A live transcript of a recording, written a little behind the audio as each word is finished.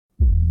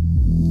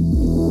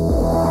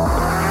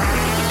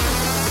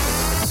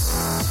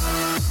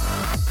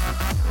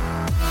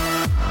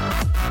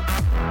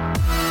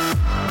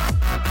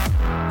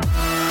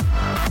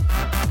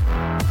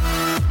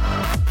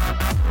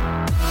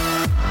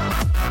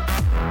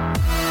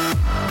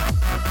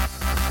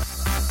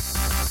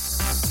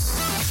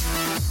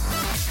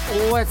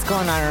What's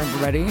going on,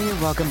 everybody?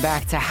 Welcome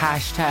back to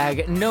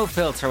Hashtag No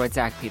Filter with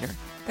Zach Peter.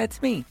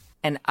 That's me.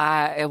 And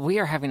we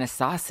are having a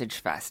sausage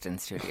fest in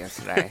studio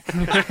today.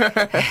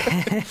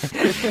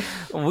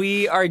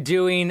 We are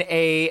doing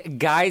a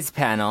guys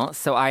panel.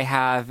 So I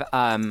have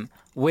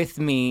with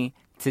me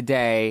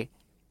today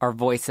our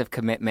voice of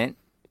commitment.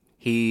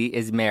 He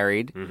is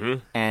married,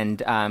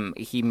 and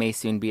he may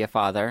soon be a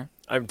father.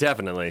 I'm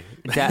definitely.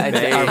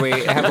 Have we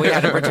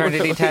had a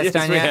paternity test Yes,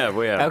 on we yet? have,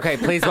 we have. Okay,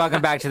 please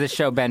welcome back to the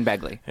show, Ben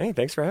Begley. Hey,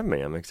 thanks for having me.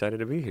 I'm excited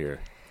to be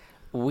here.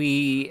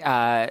 We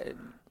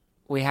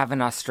have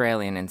an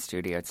Australian in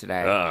studio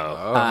today.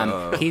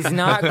 He's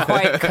not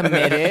quite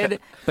committed,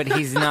 but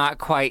he's not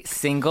quite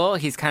single.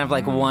 He's kind of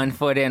like 1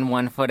 foot in,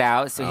 1 foot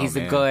out. So he's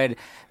a good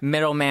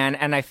middleman.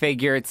 And I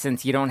figured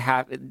since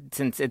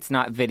it's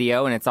not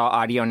video and it's all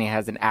audio and he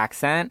has an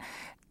accent,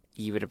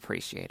 you would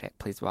appreciate it.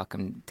 Please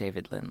welcome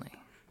David Lindley.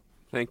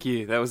 Thank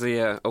you. That was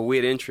a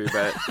weird intro,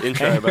 but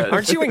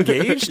Aren't you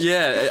engaged?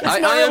 Yeah, I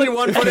am only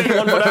 1 foot in,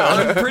 1 foot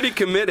out. I'm pretty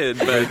committed,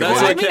 but that's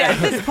Well, okay.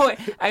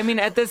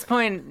 at this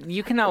point,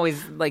 you can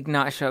always like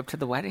not show up to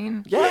the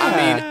wedding. Yeah, I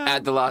mean,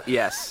 at the last,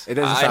 yes, It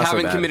doesn't I sound so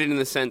haven't bad. committed in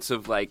the sense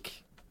of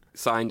like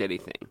signed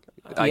anything.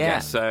 I Yeah.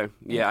 guess so.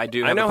 Yeah, I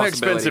do. I Have know the how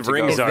possibility expensive to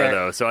go. rings are, there-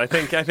 though, so I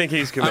think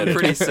he's committed. I'm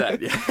pretty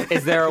set. Yeah.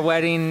 Is there a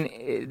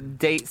wedding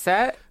date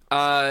set?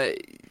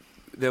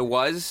 There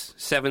was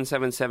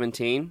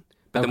 7/7/17,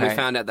 but then we Okay.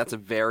 found out that's a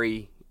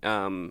very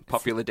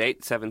popular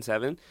date,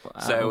 7/7.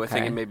 So we're okay.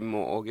 thinking maybe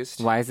more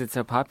August. Why is it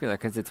so popular?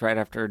 Because it's right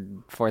after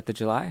 4th of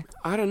July?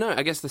 I don't know.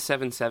 I guess the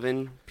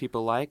 7/7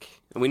 people like,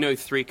 and we know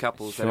 3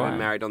 couples that Sure. have been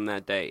married on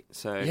that date.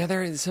 So Yeah,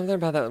 there is something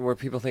about that where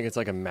people think it's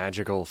like a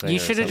magical thing. You or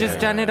should have just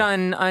something.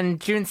 done it on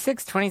June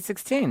 6,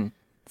 2016.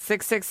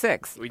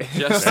 666. we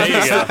just There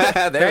you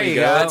go. There you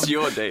go. That's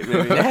your date,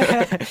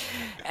 maybe.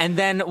 And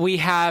then we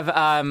have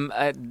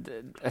a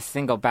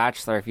single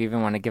bachelor. If you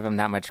even want to give him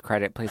that much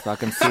credit, please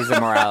welcome Cesar Oh,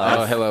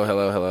 Morales.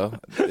 hello.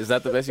 Is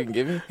that the best you can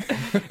give me?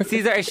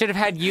 Cesar, I should have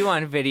had you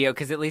on video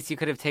because at least you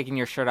could have taken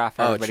your shirt off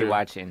for everybody true.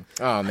 watching.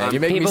 Oh, man. You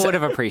make me People sa- would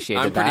have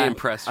appreciated I'm pretty that.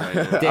 impressed right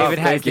now. David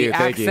has thank the you,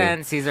 thank you.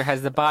 accent. Caesar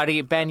has the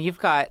body. Ben, you've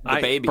got The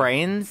baby.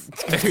 brains.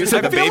 I feel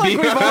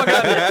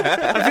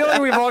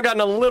like we've all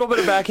gotten a little bit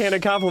of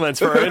backhanded compliments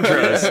for our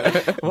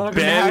intros.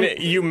 Ben,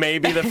 you may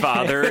be the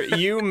father,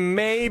 you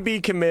may be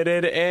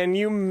committed, and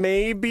you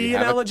may be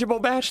an eligible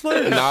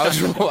bachelor.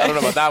 Knowledgeable. I don't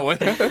know about that one.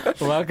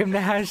 Welcome to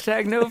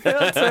Hashtag No Maybe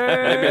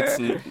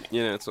Filter.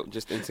 it's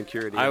just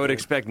insecurity. I would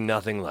expect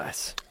nothing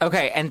less.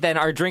 Okay, and then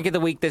our drink of the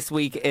week this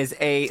week is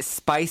a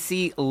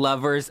spicy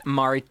lovers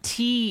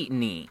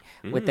martini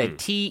with a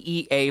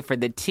TEA for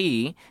the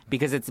T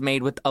because it's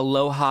made with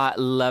Aloha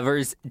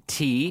Lovers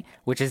Tea,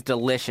 which is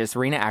delicious.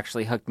 Rena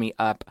actually hooked me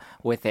up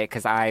with it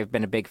because I've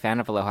been a big fan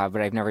of Aloha,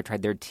 but I've never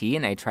tried their tea,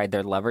 and I tried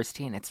their Lovers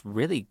Tea, and it's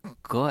really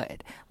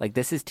good. Like,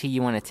 this is tea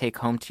you want to take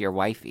home to your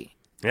wifey.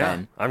 Yeah,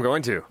 Ben. I'm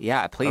going to.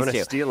 Yeah, I'm please going do.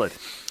 to steal it.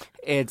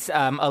 It's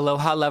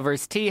Aloha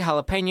Lovers Tea,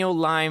 jalapeno,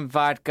 lime,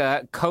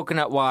 vodka,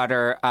 coconut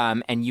water,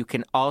 and you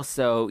can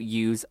also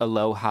use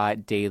Aloha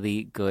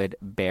Daily Good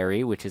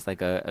Berry, which is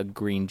like a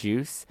green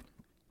juice.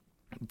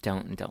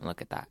 Don't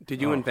look at that.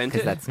 Did you invent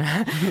Because it? that's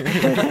not.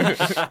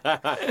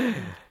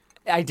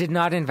 I did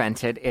not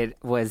invent it. It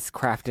was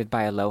crafted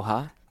by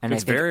Aloha. And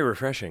It's I think very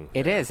refreshing.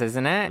 it is,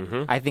 isn't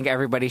it? I think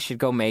everybody should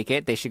go make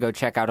it. They should go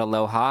check out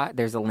Aloha.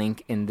 There's a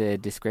link in the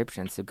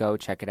description, so go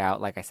check it out.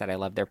 Like I said, I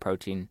love their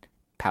protein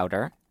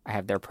powder. I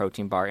have their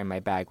protein bar in my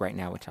bag right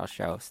now, which I'll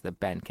show so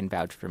that Ben can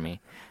vouch for me.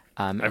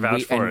 I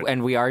vouch for it.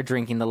 And we are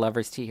drinking the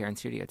Lover's Tea here in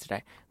studio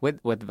today with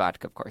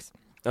vodka, of course.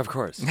 Of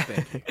course.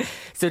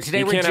 So today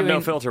You we're can't doing have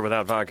no filter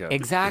without vodka.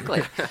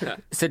 Exactly.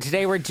 So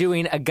today we're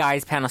doing a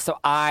guys panel. So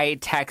I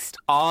text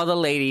all the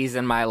ladies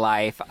in my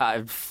life,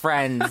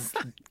 friends,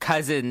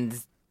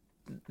 cousins,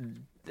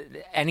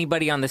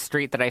 anybody on the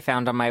street that I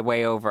found on my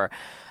way over,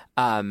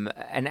 and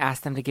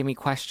asked them to give me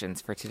questions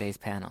for today's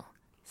panel.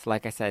 So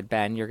like I said,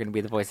 Ben, you're going to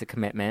be the voice of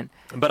commitment.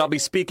 But I'll be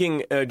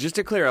speaking, just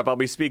to clear up, I'll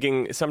be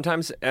speaking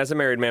sometimes as a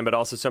married man, but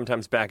also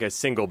sometimes back as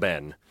single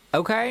Ben.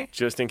 Okay?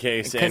 Just in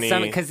case any...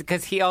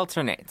 Because he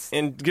alternates.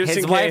 And just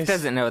His in wife case-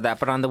 doesn't know that,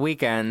 but on the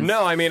weekends...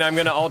 No, I mean, I'm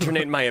going to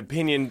alternate my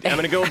opinion. I'm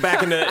going to go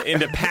back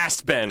into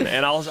past Ben,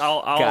 and I'll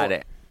Got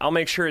it. I'll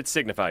make sure it's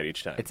signified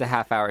each time. It's a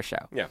half-hour show.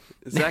 Yeah.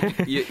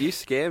 Zach, you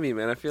scare me,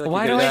 man. I feel like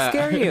Why you're do gonna, I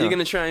scare you? You're going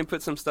to try and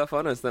put some stuff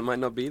on us that might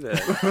not be there.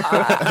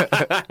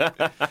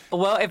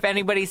 Well, if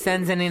anybody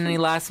sends in any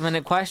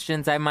last-minute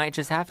questions, I might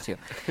just have to.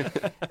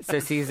 So,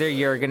 Caesar,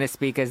 you're going to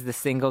speak as the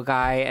single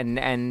guy,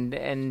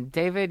 and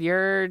David,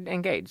 you're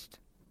engaged.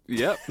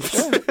 Yep.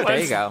 There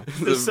you go.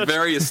 It's a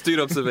very astute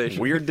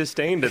observation. Weird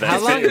disdain to that How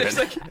long-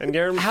 statement. And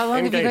you're How long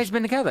have you engaged. guys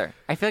been together?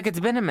 I feel like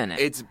it's been a minute.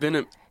 It's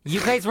been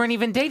You guys weren't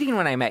even dating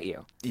when I met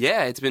you.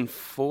 it's been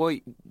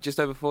just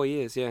over 4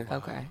 years, yeah.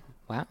 Okay.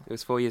 Wow. It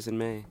was 4 years in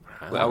May.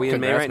 Well, are we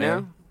in May Congrats, right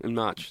man. now? In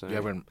March. So.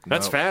 Yeah,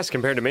 That's fast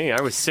compared to me. I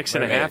was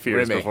 6.5 Wait,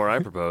 years wait. before I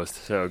proposed.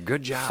 So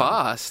good job.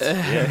 Fast.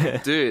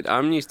 Dude,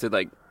 I'm used to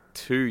like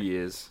 2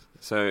 years.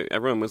 So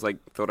everyone was like,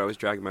 thought I was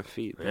dragging my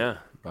feet. Yeah.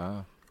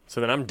 Wow. So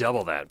then I'm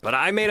double that. But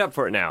I made up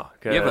for it now.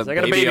 You have Because a I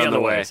got a baby baby on on the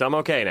the way. way. So I'm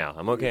okay now.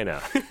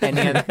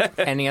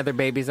 Any other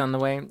babies on the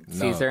way,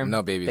 Caesar?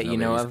 No babies. that no you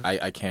know babies.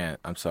 of. I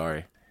can't. I'm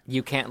sorry.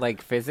 You can't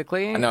like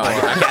physically. No, I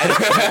can't.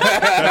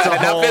 That's a Not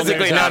whole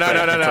physically. new No, topic.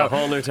 no. It's a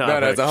whole new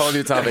topic. No, it's a whole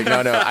new topic.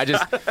 No. I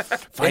just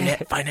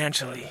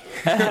financially.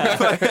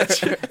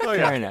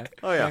 Fair enough.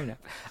 Oh, yeah. Fair enough.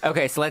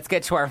 Okay, so let's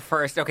get to our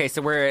first. Okay,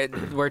 so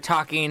we're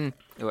talking.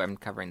 Oh, I'm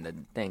covering the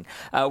thing.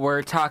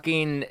 We're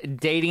talking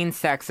dating,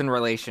 sex, and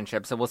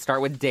relationships. So we'll start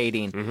with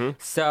dating. Mm-hmm.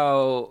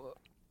 So,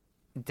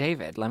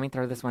 David, let me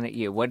throw this one at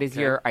you. What is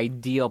your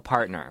ideal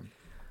partner?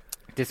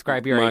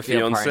 Describe your My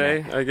ideal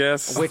fiance, partner. I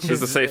guess, Which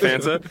is a is- safe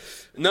answer.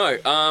 No,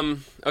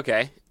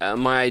 okay.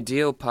 My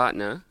ideal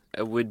partner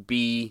would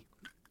be.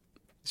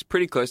 It's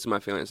pretty close to my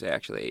fiance,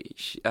 actually.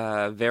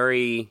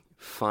 Very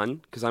fun,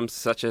 because I'm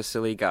such a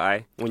silly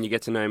guy. When you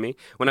get to know me,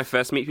 when I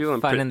first meet people,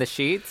 I'm Fun in the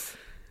sheets.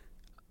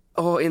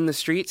 or in the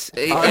streets.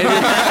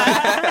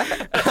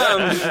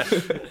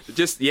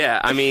 Just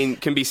I mean,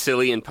 can be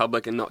silly in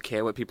public and not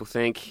care what people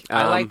think.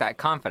 I like that.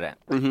 Confident.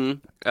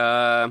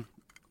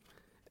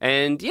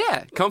 And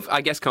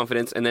I guess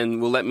confidence, and then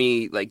will let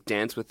me like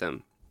dance with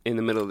them in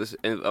the middle of this,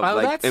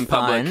 that's in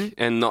public, fun.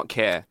 and not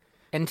care.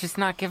 And just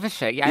not give a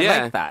shit. Yeah,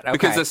 I like that. Okay.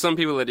 Because there's some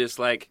people that are just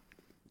like,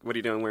 "What are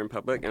you doing? We're in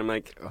public," and I'm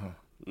like,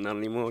 "Not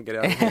anymore. Get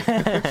out of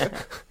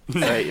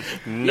here."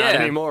 Not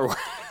anymore.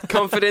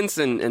 Confidence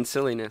and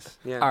silliness.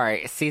 Yeah. All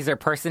right, Caesar,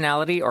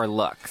 personality or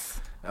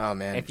looks? Oh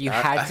man. If you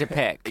had to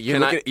pick. you're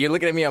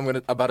looking at me. I'm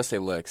about to say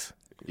looks.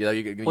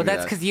 Well,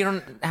 that's because you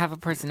don't have a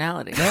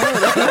personality. I'll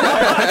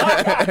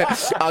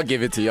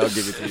give it to you.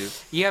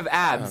 You have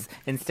abs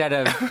instead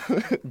of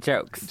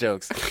jokes.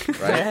 Jokes,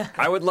 right?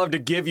 I would love to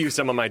give you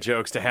some of my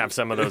jokes to have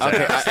some of those.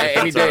 Okay, abs.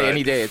 any That's all day, right.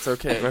 any day. It's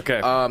okay. Okay.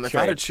 If I Sure.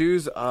 had to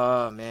choose,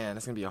 man,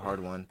 that's gonna be a hard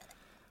one.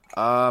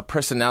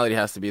 Personality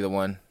has to be the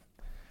one.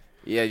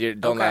 Yeah,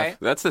 don't Okay. laugh.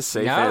 That's the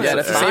safe No, answer. Yeah,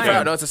 that's a Fine. safe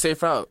route. No, it's a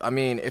safe route. I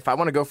mean, if I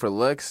want to go for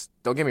looks,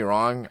 don't get me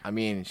wrong. I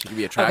mean, she could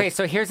be attractive. Okay,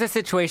 so here's a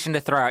situation to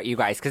throw at you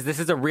guys because this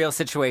is a real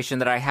situation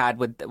that I had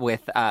with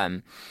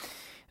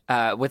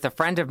a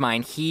friend of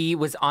mine. He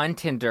was on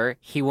Tinder.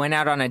 He went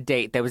out on a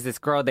date. There was this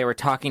girl. They were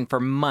talking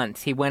for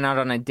months. He went out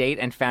on a date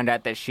and found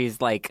out that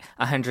she's like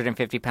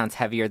 150 pounds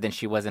heavier than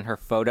she was in her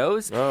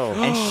photos. Oh.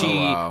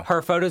 And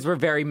her photos were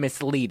very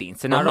misleading.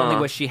 So not only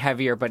was she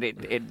heavier, but Should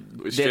there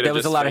have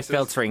was a just lot of faces?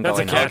 filtering That's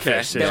a going on.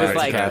 catfish. There Yeah, was it's a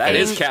like catfish. That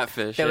is ang-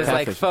 catfish. There was yeah.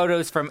 like Catfish.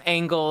 photos from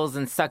angles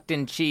and sucked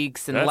in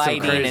cheeks and That's some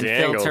lighting and crazy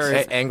angles. filters.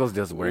 Hey, angles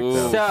does work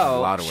though. A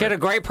So lot of she had a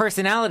work. great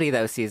personality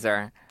though,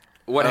 Caesar.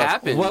 What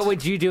happened? What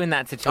would you do in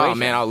that situation? Oh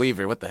man, I'll leave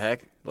her. What the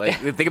heck? Like,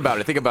 think about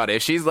it.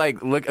 If she's like,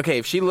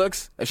 if she's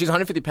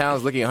 150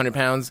 pounds, looking at 100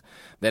 pounds,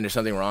 then there's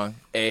something wrong.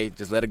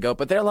 Just let it go.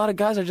 But there are a lot of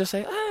guys that just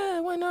say,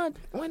 why not?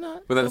 Why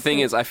not? But the thing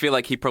is, I feel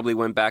like he probably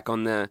went back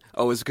on the,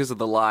 it's because of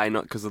the lie,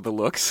 not because of the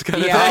looks.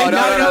 Kind of Yeah,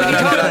 thing. he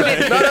totally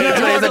did. He no,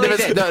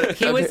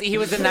 totally did. He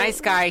was a nice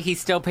guy. He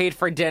still paid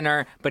for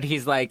dinner, but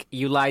he's like,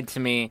 you lied to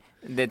me.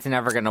 It's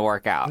never going to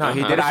work out. No,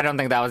 he But did it I don't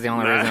think that was the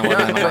only reason it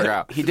wasn't going to work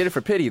out. He did it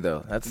for pity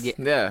though. That's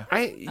yeah.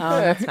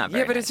 That's not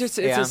very Yeah, but it's nice. just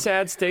it's a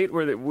sad state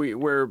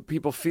where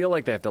people feel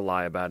like they have to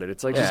lie about it.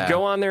 It's like just Yeah.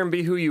 go on there and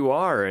be who you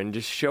are and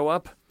just show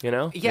up. You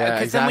know? Yeah,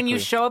 because then when you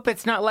exactly. show up,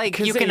 it's not like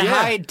 'Cause you can yeah.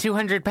 hide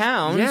 200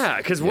 pounds. Yeah,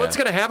 because what's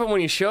gonna happen when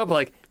you show up?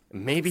 Like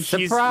maybe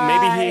he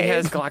Surprise!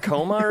 has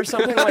glaucoma or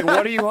something. Like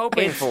what are you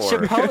hoping It's for?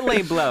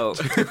 Chipotle bloat.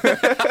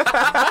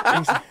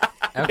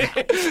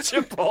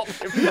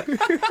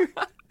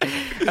 Chipotle.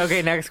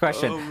 Okay, next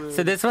question.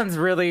 So this one's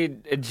really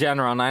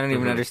general, and I don't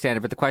even understand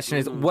it. But the question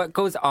is, what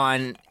goes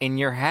on in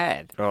your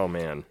head? Oh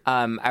man.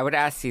 I would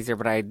ask Caesar,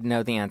 but I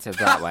know the answer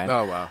that way.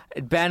 Oh wow.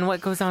 Ben,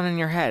 what goes on in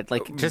your head?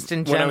 Like, just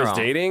in When I general. was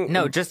dating?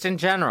 No, just in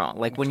general.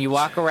 Like, when you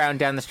walk around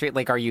down the street,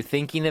 like, are you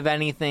thinking of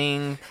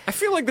anything? I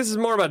feel like this is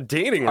more about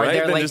dating, Are right?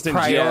 there, than like, just in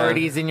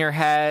priorities in your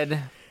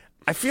head?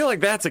 I feel like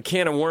that's a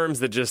can of worms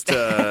that just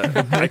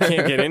I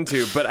can't get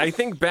into. But I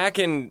think back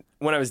in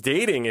when I was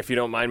dating, if you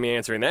don't mind me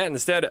answering that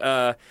instead,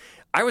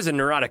 I was a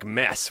neurotic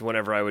mess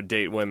whenever I would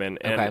date women,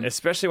 and Okay.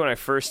 especially when I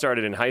first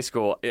started in high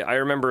school. I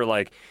remember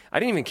like I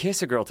didn't even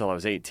kiss a girl till I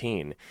was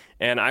 18,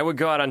 and I would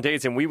go out on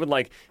dates, and we would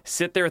like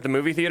sit there at the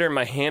movie theater, and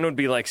my hand would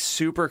be like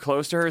super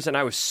close to hers, and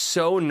I was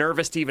so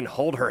nervous to even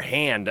hold her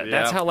hand.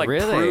 That's how like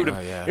Really? prude. Oh,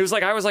 yeah. It was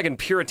like I was like in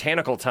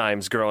puritanical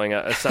times growing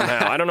up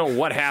somehow. I don't know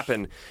what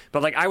happened,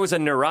 but like I was a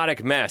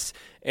neurotic mess.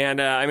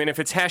 And I mean, if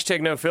it's hashtag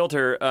no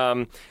filter,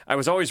 I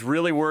was always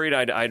really worried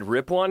I'd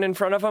rip one in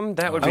front of them.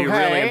 That would be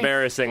Okay. really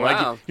embarrassing.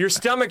 Wow. Like your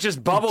stomach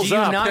just bubbles Do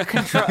you up. not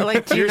control?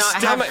 Like, do you Your not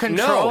stomach, have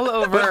control no,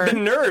 over? but the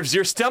nerves.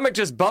 Your stomach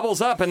just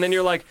bubbles up, and then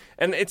you're like,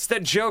 and it's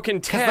that joke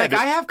in Ted. Like,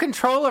 I have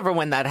control over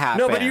when that happens.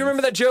 No, but do you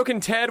remember that joke in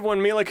Ted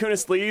when Mila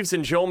Kunis leaves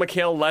and Joel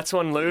McHale lets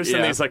one loose, and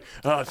Yeah. he's like,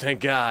 "Oh, thank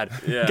God."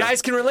 Yeah.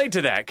 Guys can relate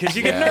to that because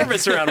you get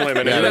nervous around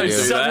women, Yeah, and they then do.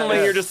 suddenly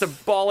Yeah. you're just a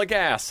ball of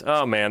gas.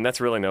 Oh man, that's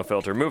really no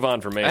filter. Move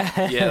on from me.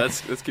 Yeah,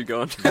 let's keep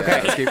going.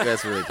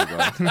 Let's really keep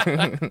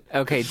going.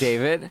 Okay,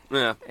 David.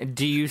 Yeah.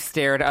 Do you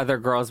stare at other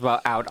girls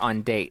while out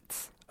on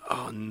dates?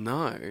 Oh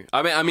no.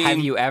 I mean, Have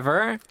you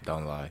ever?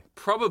 Don't lie.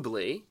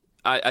 probably.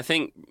 I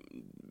think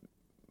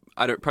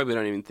probably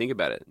don't even think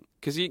about it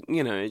because it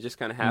just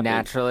kind of happens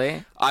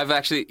Naturally. I've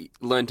actually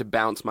learned to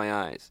bounce my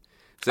eyes.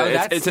 So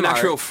that's it's an smart.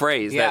 actual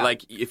phrase Yeah. that,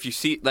 like, if you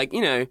see, like,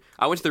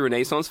 I went to the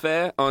Renaissance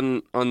Fair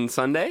on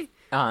Sunday,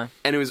 and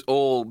it was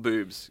all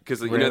boobs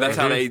because that's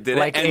how they did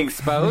Like it. And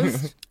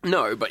exposed?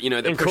 no, but they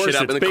In push it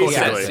up in the corsets,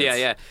 corsets.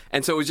 basically. Yeah.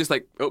 And so it was just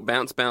like, oh,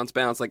 bounce, bounce,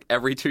 bounce, like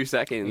every 2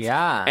 seconds.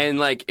 Yeah. And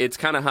like it's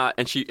kind of hot.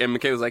 And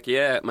Michaela's like,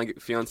 yeah, my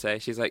fiance.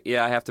 She's like,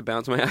 yeah, I have to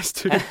bounce my eyes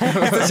too.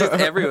 It's just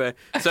everywhere.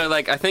 So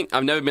like I think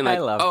I've never been like,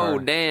 love oh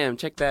her. damn,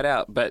 check that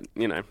out. But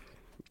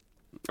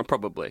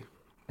probably.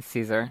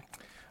 Caesar.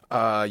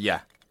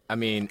 Yeah. I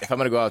mean, if I'm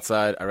gonna go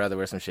outside, I'd rather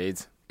wear some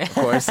shades. Of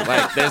course,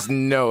 like there's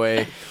no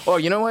way. Oh,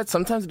 you know what?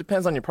 Sometimes it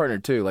depends on your partner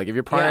too. Like if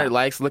your partner Yeah.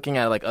 likes looking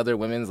at like other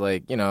women's,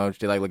 like they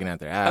like looking at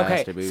their ass.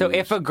 Okay, their boobs. so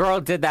if a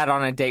girl did that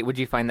on a date, would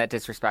you find that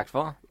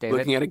disrespectful, David?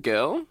 Looking at a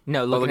girl?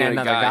 no, Or looking at a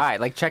another guy,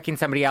 like checking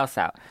somebody else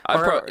out.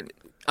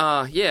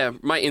 Yeah,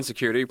 my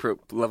insecurity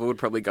level would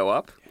probably go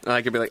up.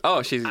 I could be like,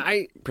 oh,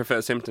 she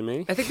prefers him to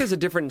me. I think there's a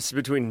difference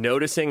between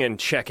noticing and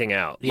checking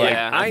out. Yeah, Like,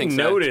 I I think so.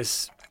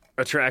 notice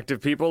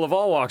attractive people of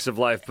all walks of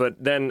life,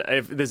 but then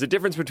if there's a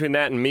difference between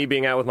that and me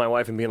being out with my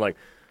wife and being like,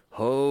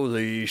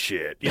 holy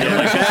shit.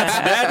 Like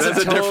that's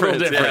a total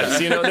difference.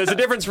 yeah. There's a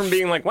difference from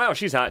being like, wow,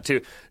 she's hot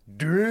too.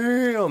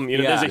 Damn.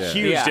 There's a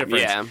huge Yeah.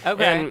 difference. Yeah.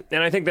 Okay.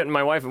 And I think that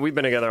my wife, we've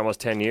been together almost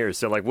 10 years,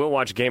 so like we'll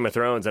watch Game of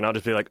Thrones and I'll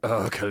just be like,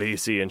 oh,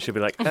 Khaleesi, and she'll be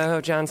like,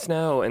 oh, Jon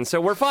Snow. And so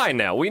we're fine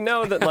now. We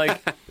know that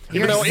like,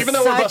 even though we're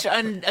such both,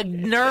 a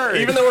nerd.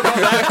 even though we're both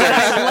actors,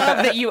 I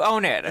love that you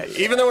own it.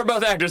 even though we're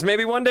both actors,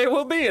 maybe one day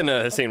we'll be in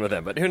a scene with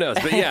them, but who knows?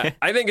 But yeah,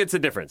 I think it's a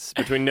difference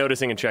between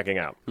noticing and checking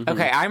out.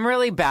 Okay, I'm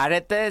really bad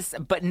at this,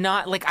 but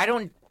not like I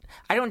don't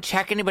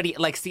check anybody.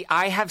 Like, see,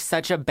 I have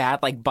such a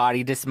bad like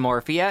body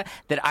dysmorphia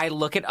that I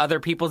look at other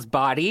people's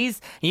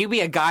bodies. You be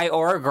a guy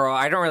or a girl,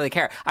 I don't really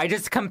care. I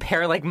just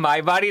compare like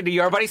my body to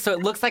your body, so it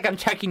looks like I'm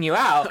checking you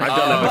out. I've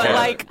done that But before.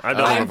 like, I've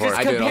done that I'm before. just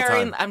I do it all the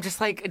comparing. time. I'm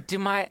just like,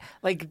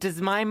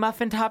 does my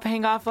muffin top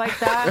hang off like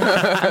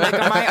that? I'm like,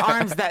 are my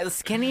arms that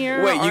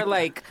skinnier,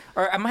 Wait,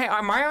 or are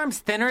my arms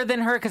thinner than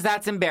her? Because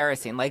that's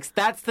embarrassing. Like,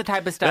 that's the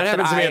type of stuff That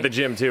happens to me I, at the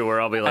gym too, where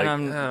I'll be like,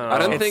 and I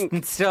don't think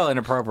it's still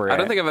inappropriate. I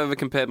don't think I've ever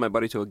compared my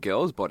body to a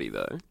girl's body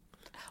though.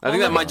 I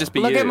think that might just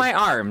be Look you. at my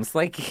arms.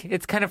 Like,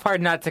 it's kind of hard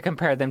not to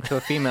compare them to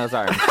a female's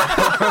arms.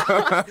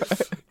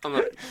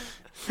 I'm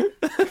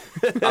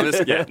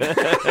just yeah.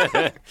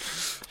 I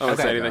won't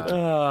say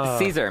anything.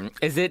 Caesar,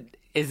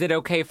 is it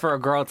okay for a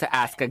girl to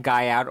ask a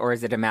guy out, or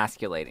is it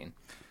emasculating?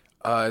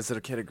 Is it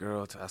okay to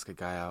girl to ask a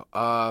guy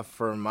out?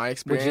 For my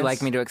experience, Would you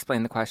like me to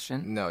explain the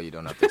question? No, you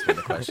don't have to explain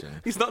the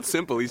question. He's not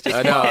simple. He's just.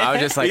 I know. I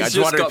was just like, He's I just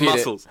just want to got repeat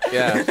muscles. it.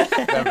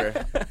 Yeah,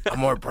 never. I'm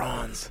more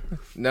bronze.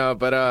 No,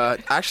 but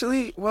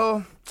actually,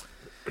 well,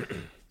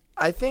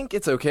 I think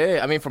it's okay.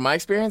 I mean, from my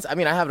experience, I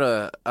mean, I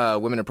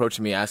have women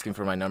approaching me asking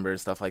for my number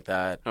and stuff like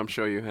that. I'm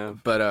sure you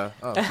have. But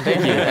thank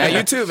you. Yeah,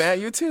 you too, man.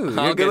 You too. You're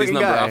I'll a get his good-looking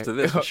number guy. after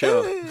this for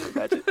sure.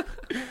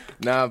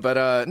 No,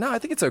 but no, I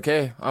think it's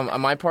okay.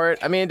 On my part,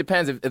 I mean, it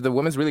depends. If the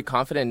woman's really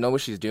confident and know what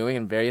she's doing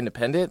and very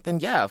independent, then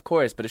yeah, of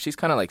course. But if she's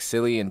kind of like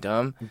silly and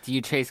dumb, Do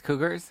you chase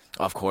cougars?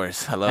 of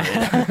course, I love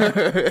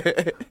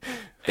it.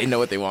 They know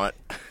what they want.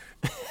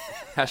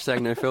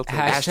 Hashtag no filter.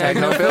 Hashtag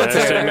no filter.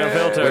 Hashtag no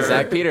filter. With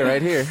Zach Peter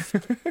right here.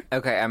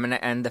 Okay, I'm going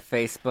to end the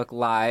Facebook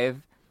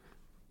Live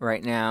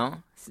right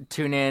now.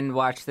 Tune in,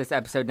 watch this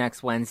episode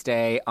next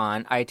Wednesday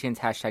on iTunes,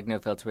 hashtag no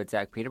filter with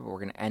Zach Peter, but we're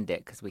going to end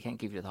it because we can't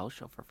give you the whole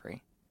show for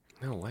free.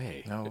 No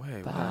way. No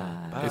way.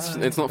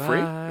 It's not free.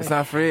 It's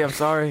not free. I'm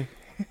sorry.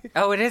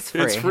 Oh, it is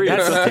free. It's free.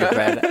 That's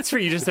stupid. That's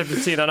free. You just have to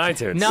see it on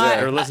iTunes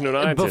No, or listen to it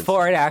on iTunes.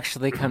 Before it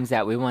actually comes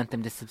out, we want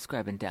them to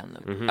subscribe and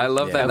download. I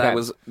love that. Okay. That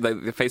was the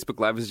Facebook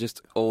Live was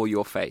just all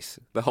your face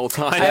the whole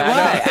time.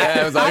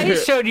 it was I like-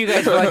 showed you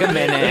guys for like a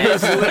minute.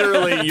 It's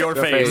literally your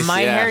face.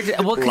 My Yeah. hair,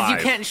 well, because you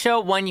Live. can't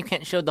show you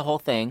can't show the whole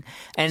thing,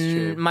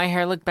 and my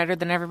hair looked better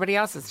than everybody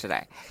else's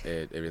today.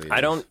 It really.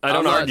 I don't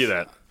I'm not- argue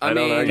that. I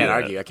don't mean-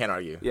 argue I that. can't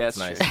argue. Yeah, it's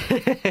nice.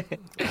 true.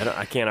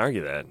 I can't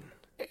argue that.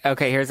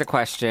 Okay, here's a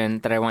question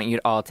that I want you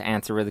all to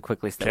answer really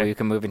quickly, so that Okay. way you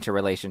can move into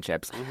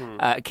relationships.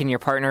 Can your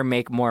partner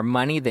make more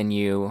money than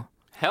you,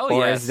 Hell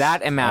or yes. is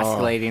that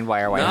emasculating?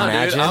 Why or why No, not? dude,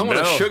 Imagine. I want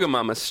a No. sugar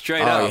mama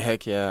straight Oh up.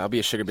 heck yeah! I'll be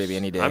a sugar baby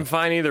any day. I'm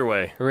fine either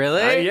way.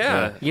 Really?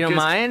 Yeah. You don't 'Cause-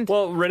 mind?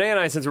 Well, Renee and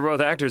I, since we're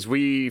both actors,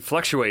 we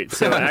fluctuate.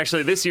 So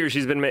actually, this year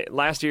she's been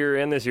last year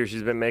and this year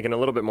she's been making a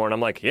little bit more, and I'm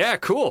like, yeah,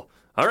 cool.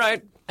 All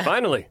right,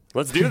 finally,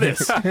 let's do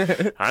this.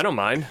 I don't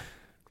mind.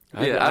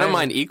 Yeah, I don't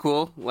mind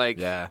equal. Like,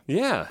 yeah.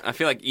 Yeah. I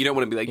feel like you don't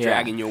want to be like Yeah.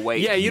 dragging your weight.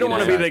 Yeah, you don't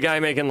want to know? be the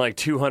guy making like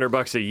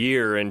 $200 a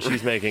year and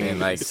she's making And,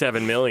 like-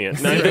 $7 million.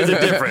 No, there's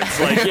a difference.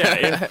 Like,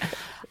 yeah,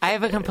 I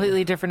have a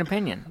completely different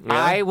opinion.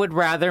 I would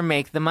rather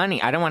make the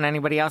money. I don't want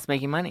anybody else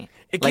making money.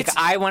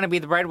 I want to be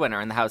the breadwinner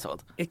in the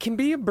household. It can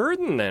be a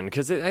burden then,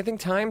 because I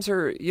think times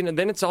are,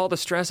 then it's all the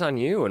stress on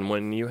you. And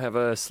when you have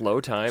a slow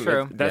time,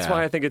 True. That's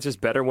why I think it's just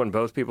better when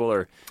both people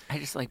are. I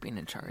just like being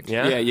in charge.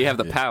 Yeah, you have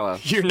the power.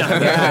 You're not.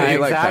 Yeah, You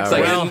like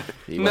exactly. power. Well,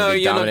 You no, wanna be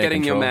you're not dominant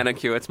getting your control.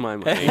 manicure. It's my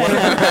money.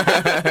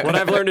 What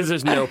I've learned is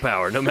there's no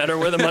power. No matter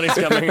where the money's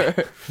coming,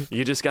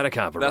 you just got to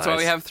compromise. That's why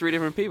we have 3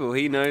 different people.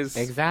 He knows.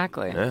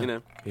 Exactly. You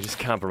know. You just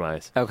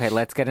compromise. Okay,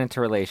 let's get into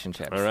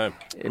relationships. All right.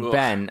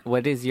 Ben,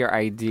 what is your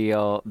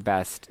ideal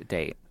best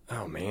date?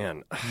 Oh,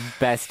 man.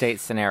 Best date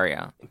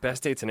scenario?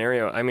 Best date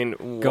scenario. I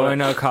mean, Going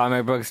to a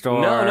comic book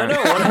store. No.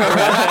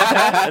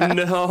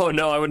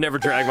 No, I would never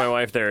drag my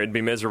wife there. It'd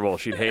be miserable.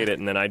 She'd hate it,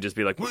 and then I'd just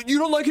be like, well, "You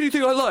don't like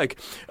anything I like."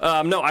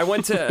 No, I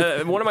went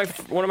to one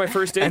of my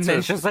first dates. And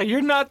then she's like,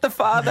 "You're not the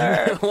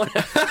father."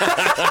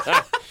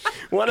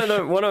 One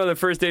of the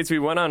first dates we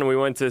went on, we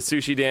went to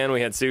Sushi Dan. We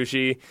had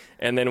sushi,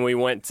 and then we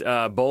went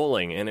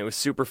bowling, and it was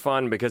super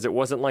fun because it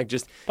wasn't like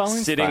just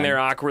Bowling's sitting fun. there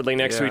awkwardly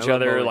next to Yeah, each I love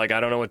other, bowling. like I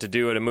don't know what to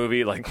do at a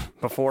movie, like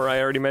before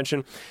I already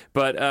mentioned.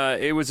 But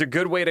it was a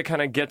good way to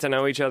kind of get to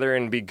know each other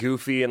and be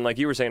goofy, and like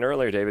you were saying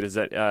earlier, David, is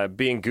that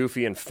being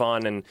goofy and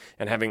fun and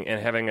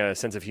having a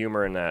sense of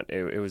humor in that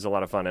it was a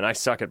lot of fun. And I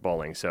suck at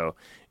bowling, so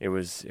it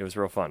was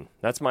real fun.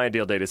 That's my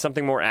ideal date. It's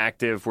something more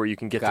active where you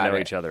can get Got to know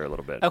it. each other a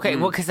little bit. Okay,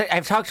 well, because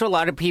I've talked to a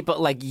lot of people,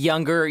 like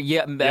younger,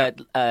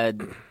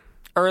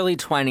 early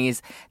 20s,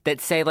 that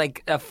say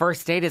like a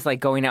first date is like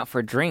going out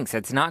for drinks.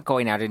 It's not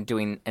going out and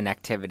doing an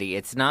activity.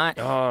 It's not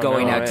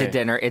going no out to way.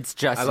 dinner. It's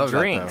just I love that,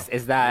 drinks. though.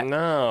 Is that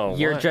No,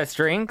 you're what? just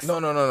drinks? No.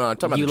 I'm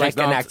talking about You the like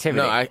drinks. an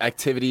activity. No,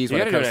 activities. You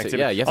when gotta it do an comes activity.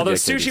 to, yeah, you have to Although do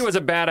sushi activities. was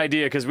a bad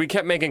idea because we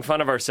kept making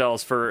fun of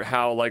ourselves for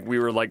how like we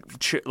were like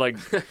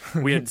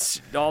we had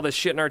all this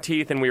shit in our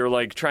teeth and we were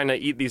like trying to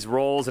eat these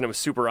rolls and it was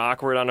super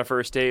awkward on a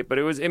first date. But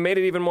it made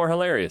it even more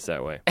hilarious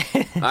that way.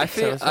 I it's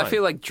feel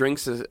fine. like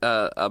drinks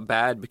are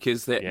bad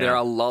because there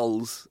are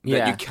lulls that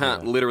Yeah. you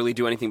can't literally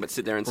do anything but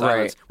sit there in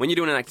silence. Right. When you're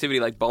doing an activity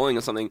like bowling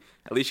or something,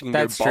 at least you can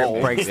That's go true.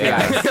 bowl. Breaks the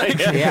ice.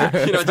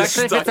 Yeah. You know, just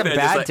Especially if stuck it's a there,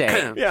 bad just like,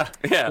 day. Yeah.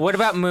 Yeah. What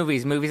about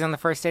movies? Movies on the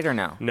first date or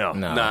no? No.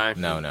 No.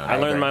 I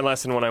learned my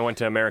lesson when I went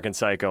to American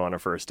Psycho on a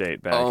first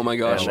date back. Oh my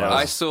gosh! and,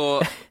 I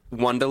saw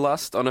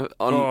Wanderlust with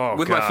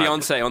my God.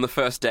 fiance on the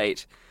first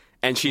date,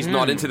 and she's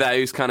not into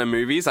those kind of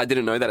movies. I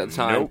didn't know that at the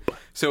time. Nope.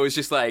 So it was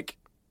just like,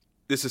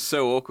 this is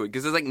so awkward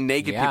because there's like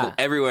naked Yeah. people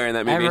everywhere in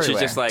that movie. And she's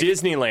Everywhere. just like,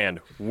 Disneyland,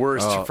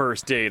 worst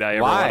first date I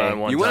ever Why? went on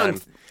one You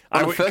went time.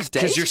 on a first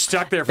date? Because you're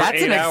stuck there for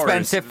That's 8 an hours.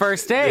 expensive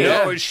first date.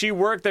 No, she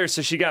worked there,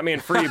 so she got me in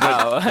free.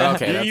 But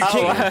Okay,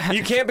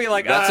 you can't be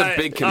like, That's a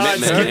big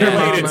commitment. It's getting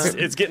Yeah. late.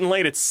 It's getting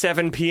late. It's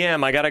 7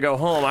 p.m. I got to go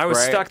home. I was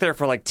Right. stuck there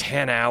for like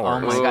 10 Oh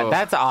hours. my god,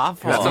 that's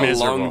awful. that's a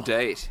miserable. long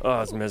date,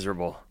 Oh, it's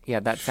miserable. Yeah,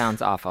 that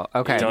sounds awful.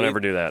 Okay. Don't ever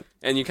do that.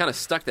 and you're kind of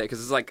stuck there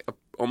because it's like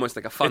almost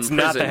like a fun It's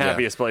prison. not the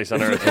happiest place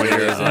on earth when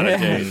you're on a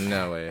date.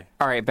 No way.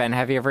 All right, Ben,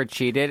 have you ever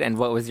cheated, and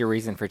what was your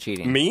reason for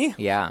cheating? Me?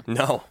 Yeah.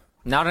 No.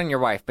 Not on your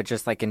wife, but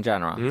just like in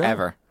general.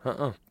 Ever.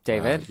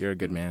 David? You're a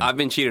good man. I've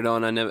been cheated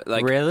on. I never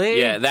like Really?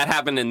 Yeah, that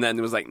happened, and then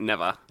it was like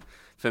never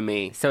for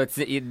me. So it's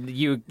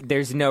you.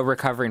 There's no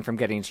recovering from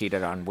getting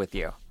cheated on with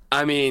you.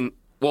 I mean,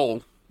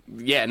 well,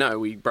 yeah, no,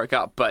 we broke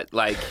up, but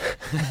like,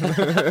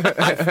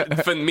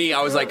 for me,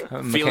 I was like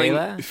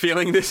Michaela?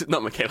 feeling this,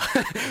 not Michaela,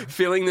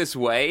 feeling this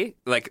way,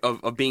 like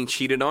of being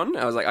cheated on.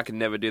 I was like, I could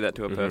never do that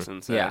to a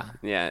person. So, Yeah.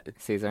 yeah.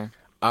 Caesar?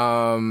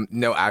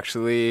 No,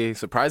 actually,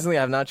 surprisingly,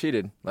 I have not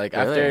cheated. Like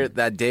Really? after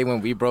that day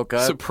when we broke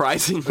up.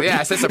 Surprisingly, Yeah,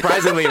 I said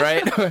surprisingly,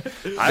 right?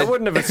 I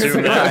wouldn't have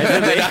assumed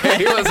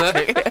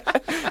that.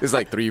 It was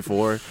like 3,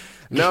 4.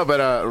 No,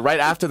 but right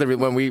after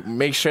when we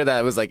make sure that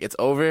it was like it's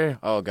over.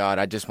 Oh God,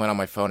 I just went on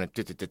my phone and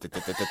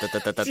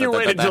You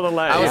waited till the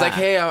last. I was Yeah. like,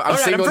 hey, I'm right,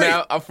 single I'm free.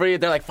 now. I'm free.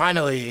 They're like,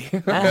 finally.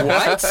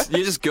 what?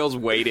 You're just girls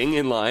waiting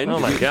in line. Oh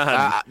my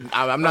God.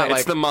 I'm not It's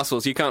like the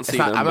muscles. You can't see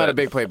I'm them. not a but-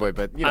 big playboy,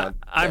 but you know,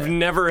 I've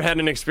never had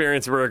an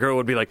experience where a girl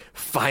would be like,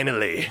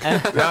 finally.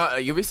 no,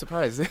 you'll be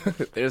surprised.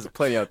 There's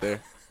plenty out there.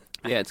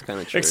 Yeah, it's kind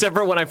of true. Except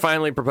for when I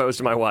finally proposed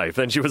to my wife.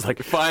 Then she was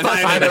like, finally.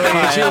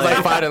 She was like,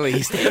 finally,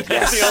 he stayed.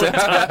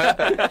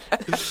 Yes.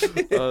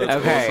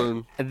 Okay.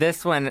 awesome.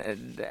 This one,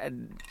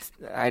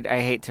 I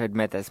hate to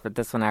admit this, but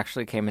this one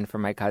actually came in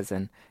from my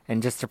cousin.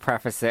 And just to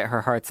preface it,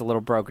 her heart's a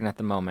little broken at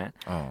the moment.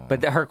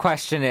 But her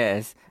question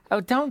is, oh,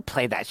 don't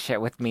play that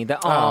shit with me.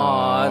 That's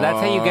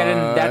how you get in.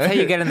 That's how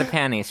you get in the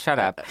panties. Shut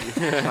up.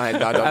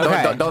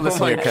 Don't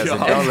listen to your cousin.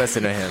 God. Don't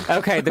listen to him.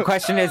 Okay, the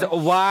question is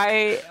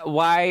why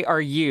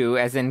are you,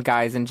 as in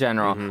guys in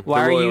general,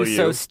 why are you royal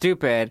so you.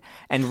 stupid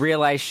and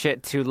realize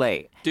shit too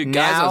late? Dude,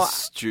 guys now, are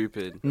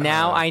stupid.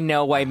 now I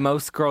know why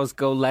most girls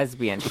go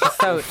lesbian. She's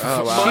so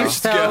wow.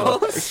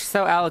 she's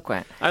so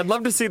eloquent. I'd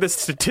love to see the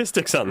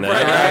statistics on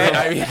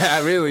that. I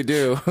really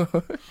do.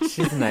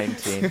 She's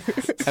 19.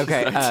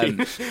 Okay.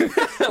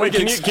 Wait,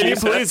 can you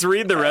please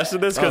read the rest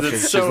of this because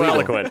it's so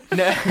legal. eloquent?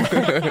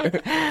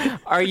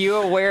 Are you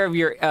aware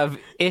of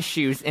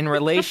issues in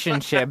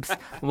relationships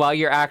while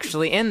you're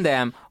actually in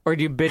them, or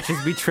do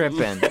bitches be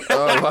tripping?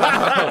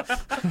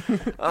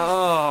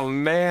 Oh,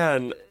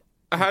 man.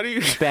 How do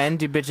you... Ben,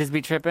 do bitches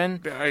be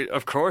tripping?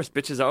 Of course,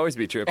 bitches always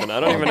be tripping. I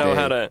don't even know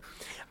how to...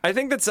 I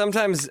think that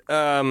sometimes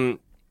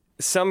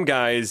some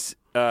guys,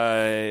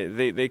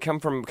 they come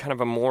from kind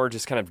of a more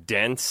just kind of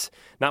dense,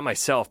 not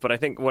myself, but I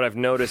think what I've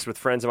noticed with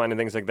friends of mine and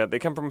things like that, they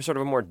come from sort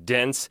of a more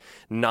dense,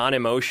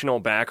 non-emotional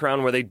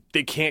background where they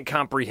can't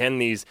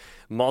comprehend these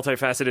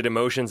multifaceted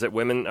emotions that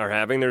women are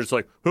having. They're just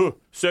like,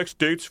 sex,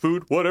 dates,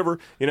 food, whatever.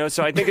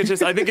 So I think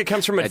it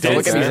comes from a dense... Don't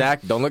look at me,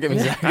 Zach. Don't look at me,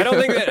 Zach. I don't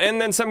think that, and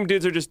then some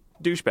dudes are just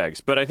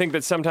douchebags. But I think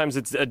that sometimes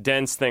it's a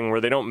dense thing where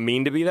they don't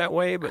mean to be that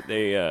way, but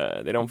they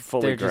don't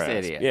fully They're just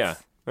grasp. idiots.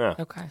 Yeah.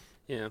 Okay.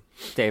 Yeah.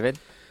 David?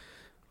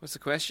 What's the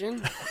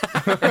question?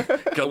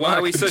 Why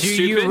are we so Do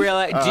stupid? you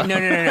realize...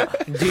 no.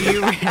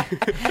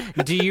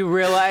 Do you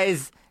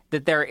realize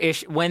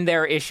that when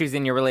there are issues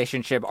in your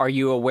relationship, are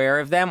you aware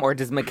of them? Or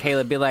does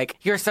Michaela be like,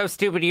 you're so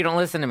stupid, you don't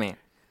listen to me?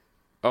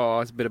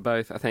 Oh, it's a bit of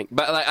both, I think.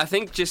 But I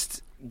think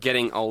just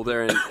getting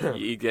older and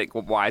you get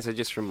wiser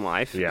just from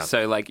life. Yeah.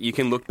 So you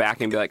can look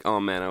back and be like, oh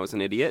man, I was an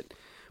idiot.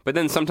 But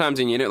then sometimes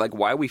in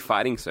why are we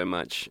fighting so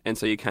much? And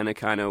so you kind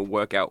of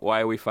work out,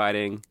 why are we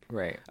fighting?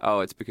 Right. Oh,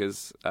 it's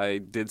because I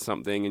did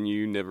something and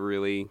you never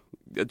really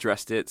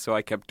addressed it, so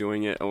I kept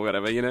doing it or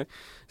whatever,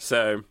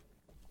 So,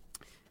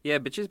 yeah,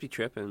 bitches be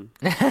tripping.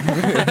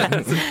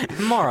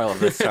 Moral of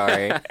the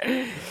story.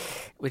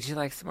 Would you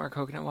like some more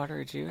coconut water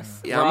or juice?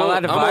 Yeah, we're all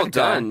out of I'm all vodka.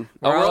 done.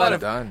 We're all out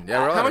of... done. Yeah,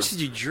 we're all How out much of-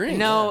 did you drink?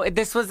 No,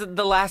 this was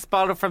the last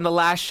bottle from the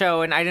last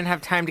show, and I didn't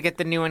have time to get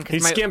the new one He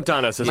because skimped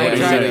on us, is my what he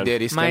driver- said. really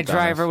did. He my skimped on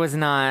us. driver was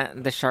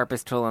not the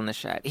sharpest tool in the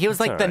shed. He was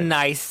like all the right.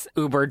 nice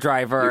Uber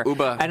driver,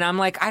 Uber. and I'm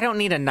like, I don't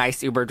need a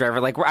nice Uber driver.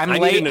 Like, I'm I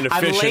need late. an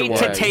I'm efficient late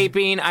to one.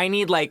 taping. I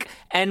need like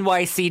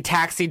NYC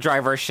taxi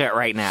driver shit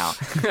right now.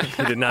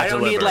 He did not I don't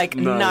deliver. need like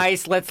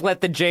nice. Let's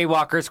let the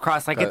jaywalkers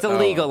cross. Like it's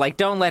illegal. Like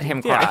don't let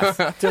him cross.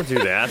 Don't do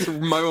that.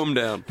 Mow them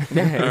down.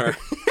 All right.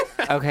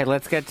 Okay,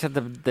 let's get to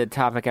the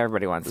topic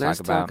everybody wants to Let's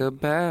talk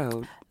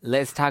about.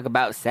 Let's talk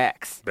about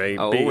sex. Baby.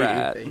 All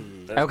right.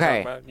 Let's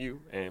Okay. talk about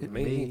you and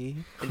me.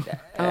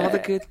 All the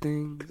good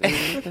things.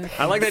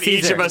 I like that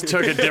each Caesar. of us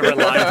took a different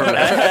line from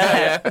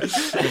that.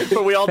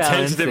 But we all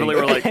Balancing. tentatively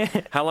were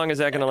like, how long is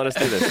that going to let us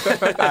do this?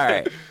 All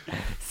right,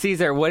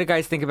 Caesar, what do you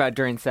guys think about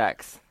during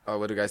sex? Oh,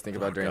 what do you guys think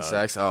about during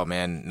sex? Oh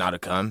man, not to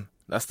come.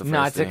 That's the first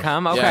Not to thing.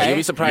 come? Yeah, Okay. you'd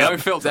be surprised. No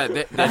filter.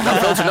 No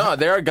filter. No,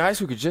 there are guys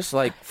who could just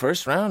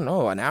first round.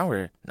 No, an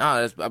hour.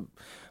 No, that's,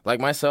 like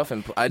myself,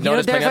 and I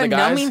noticed there's plenty a other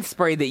guys. numbing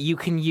spray that you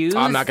can use.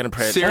 I'm not gonna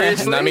pray.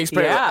 Seriously? Numbing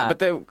spray. Yeah. But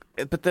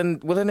then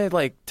wouldn't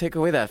it take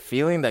away that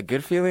feeling, that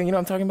good feeling? You know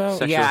what I'm talking about?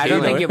 Sexual Yeah, I don't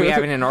think healing. you'll be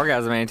having an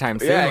orgasm anytime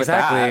soon. Yeah, with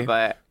exactly.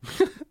 that,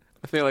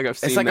 I feel like I've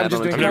seen It's like that I'm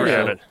just on the doing I've never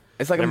cardio. had it.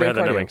 It's like I'm Never doing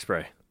had the cardio. numbing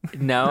spray.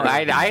 but no,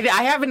 I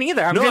haven't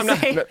either. I'm No, just I'm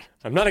saying. not.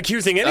 I'm not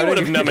accusing anyone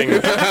of numbing.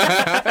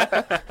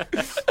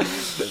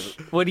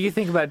 What do you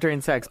think about during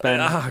sex, Ben?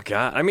 Oh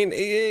God! I mean,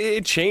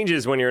 it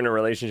changes when you're in a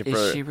relationship.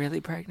 Is she really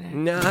pregnant?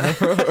 No,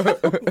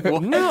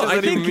 What no. does I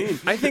that even mean?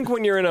 think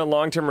when you're in a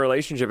long-term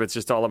relationship, it's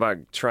just all about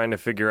trying to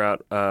figure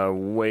out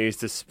ways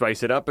to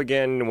spice it up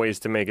again, ways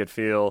to make it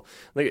feel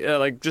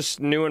like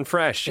just new and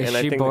fresh. Is and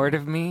I she think bored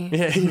of me?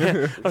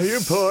 Yeah. Are you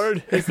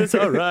bored? Is this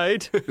all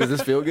right? Does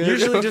this feel good?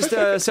 Usually just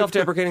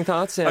self-deprecating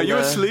thoughts. And, Are you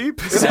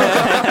asleep?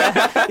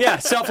 Yeah,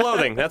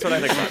 self-loathing. That's what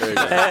I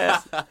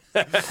think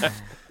about.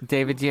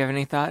 David, do you have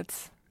any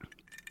thoughts?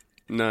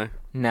 No,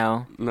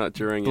 No. not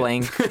during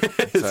Blank.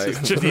 He's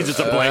just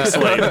a blank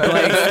slate.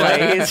 Blank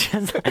slate. It's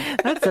just-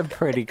 that's a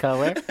pretty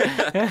color.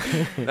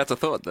 it. That's a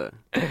thought, though.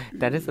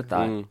 That is a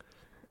thought. Mm.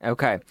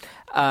 Okay.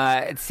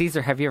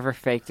 Caesar, have you ever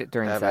faked it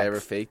during Have sex? I ever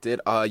faked it?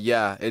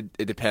 Yeah, it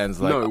depends.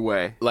 No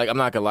way. Like I'm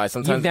not gonna lie.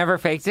 Sometimes You've never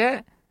faked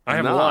it? I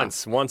have No.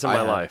 once in I my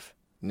have. life.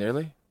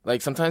 nearly.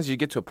 Like sometimes you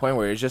get to a point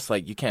where it's just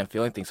like you can't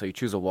feel anything, so you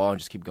choose a wall and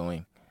just keep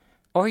going.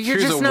 Or you're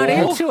Choose just a not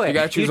wall? into it. You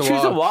gotta choose a choose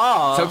wall. a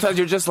wall. Sometimes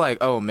you're just like,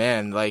 oh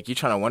man, like you're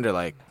trying to wonder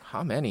like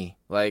how many.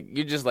 Like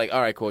you're just like, all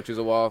right, cool, choose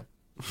a wall,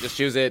 just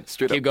choose it,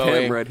 Straight keep up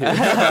going. Pam right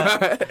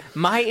here.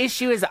 My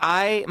issue is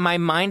my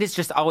mind is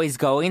just always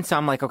going. So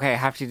I'm like, okay, I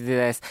have to do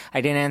this. I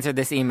didn't answer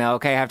this email.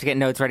 Okay, I have to get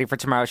notes ready for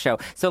tomorrow's show.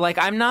 So like,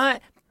 I'm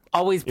not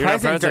always You're not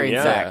present during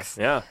yeah. sex.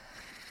 Yeah.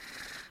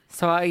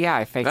 So yeah,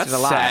 I faked That's it a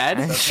lot.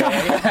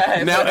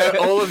 sad. Now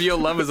all of your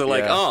lovers are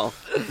like, Yeah. oh,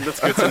 that's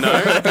good to know.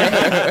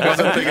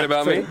 Wasn't thinking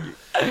about me.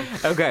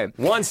 Okay.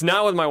 Once,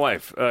 not with my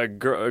wife. A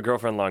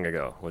girlfriend long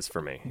ago was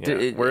for me. Yeah.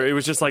 Did- Where it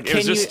was just like, it Can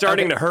was just you-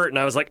 starting okay. to hurt, and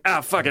I was like,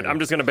 fuck it, I'm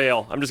just going to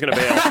bail. I was just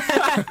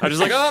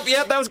like, oh,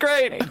 yeah, that was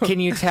great. Can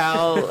you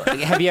tell?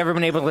 Have you ever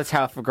been able to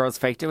tell if a girl's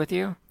faked it with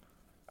you?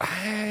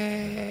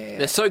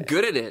 They're so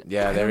good at it.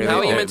 Yeah, they're How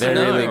are you really, meant to they're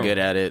know? really good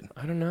at it.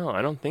 I don't know.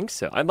 I don't think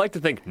so. I'd like to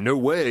think, no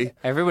way.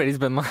 Everybody's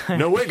been lying.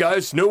 No way,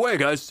 guys. No way,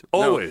 guys.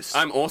 No, Always.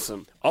 I'm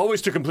awesome.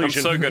 Always to completion.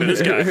 I'm so good at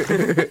this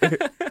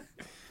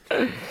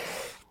guy.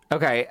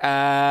 Okay.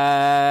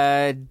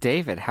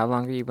 David, how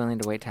long are you willing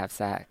to wait to have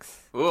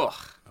sex? Ugh.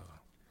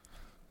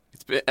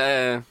 It's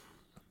been,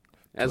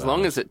 as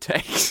long as it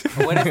takes.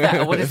 What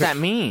does that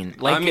mean?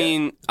 Like, I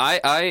mean,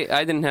 I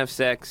didn't have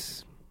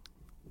sex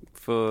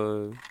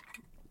for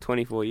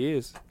 24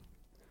 years.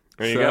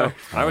 There you So- go.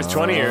 I was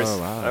 20 years.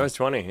 wow. I was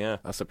 20, yeah.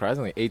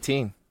 Surprisingly,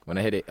 18 when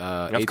I hit it.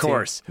 18.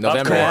 course.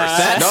 November. Of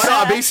course. No,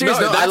 I'm being serious.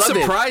 No, No, I that's loved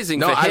it. surprising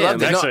No, for I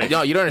loved him. it. No, Actually.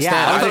 no, you don't understand.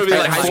 Yeah, I thought it would be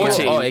like in high school.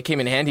 14. Oh, it came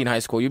in handy in high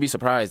school. You'd be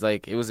surprised.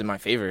 Like it was in my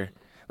favor.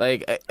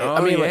 Like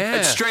I mean, yeah.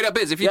 It straight up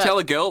is. If you Yeah. tell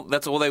a girl,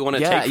 that's all they want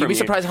to yeah, take from you'd be you.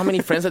 surprised how many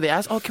friends that they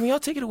ask. Oh, can we all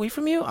take it away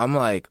from you? I'm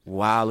like,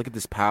 wow, look at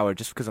this power.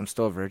 Just because I'm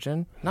still a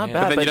virgin, not Yeah.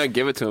 bad. But then you don't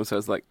give it to them, so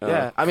it's like, oh,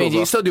 Yeah, I mean, cool,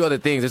 you still do other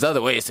things. There's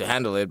other ways to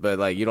handle it, but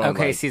like you don't.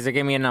 Okay, like, Caesar,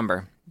 give me a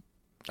number.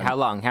 How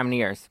long? How many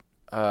years?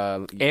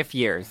 If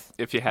years.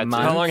 if you had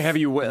Months. to. How long have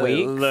you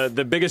Weeks?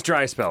 the biggest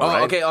dry spell, Oh,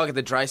 right? okay,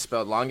 the dry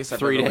spell. Longest I've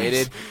 3 ever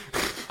days.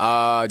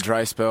 waited.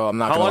 Dry spell. I'm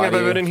not How gonna long lie have to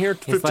I you. been in here?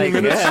 He's 15 like,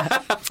 minutes?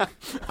 yeah.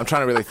 I'm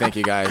trying to really thank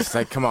you guys. It's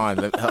like, come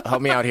on,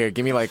 help me out here.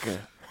 Give me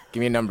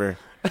a number.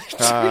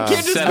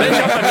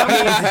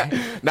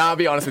 Nah, I'll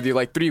be honest with you.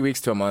 Like 3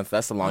 weeks to a month.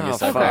 That's the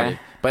longest I've okay. waited.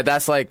 But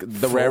that's like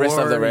the rarest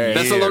of the rare.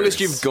 That's the longest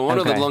Years. you've gone,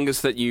 or Okay. the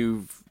longest that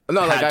you've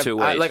No, like had to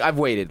wait. I've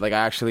waited. Like I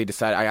actually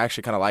decided. I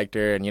actually kind of liked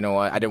her, and you know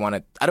what? I don't want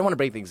to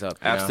break things up.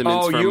 You know?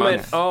 Abstinence. Oh, for a you month.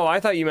 meant? Oh, I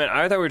thought we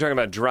were talking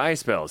about dry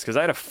spells because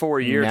I had a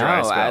 4-year No,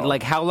 dry spell.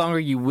 like how long are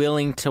you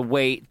willing to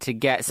wait to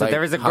get? So Like,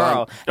 there was a how girl,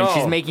 long- and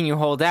she's Oh. making you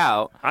hold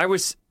out.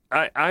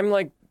 I'm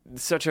like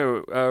such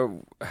a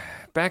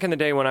back in the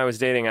day when I was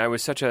dating, I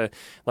was such a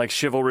like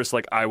chivalrous,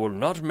 like I will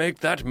not make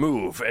that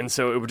move, and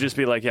so it would just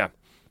be like, yeah,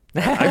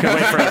 I could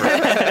wait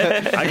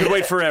forever. I could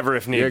wait forever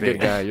if need You're a be.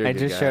 good guy. You're a I good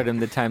just guy. showed him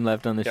the time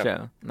left on the Yep.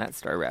 show. And that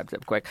story wrapped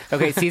up quick.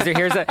 Okay, Caesar,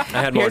 here's a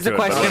had more here's to a it,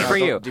 but question no, for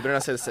you. You better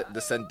not say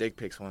the send dick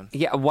pics one.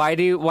 Yeah, why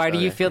do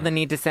you feel the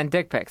need to send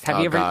dick pics? Have Oh,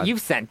 you ever God.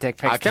 you've sent dick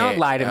pics? Okay, Don't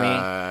lie to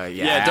me.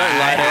 Yeah, don't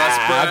lie to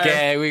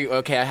us, bro.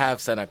 Okay, I have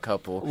sent a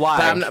couple.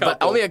 Why? But, but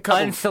only a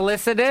couple.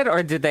 Unsolicited,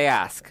 or did they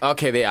ask?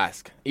 Okay, they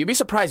ask. You'd be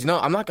surprised. No,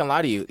 I'm not gonna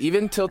lie to you.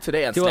 Even till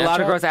today on Do Snapchat, a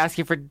lot of girls ask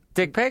you for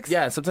dick pics?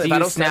 Yeah, sometimes Do if I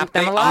you don't snap send,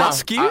 them a they lot?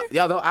 ask you?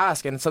 Yeah, they'll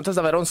ask, and sometimes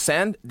if I don't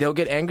send, they'll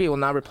get angry. Will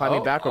not reply me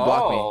back or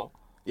block me.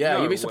 Yeah,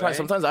 No you'd be surprised. way.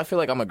 Sometimes I feel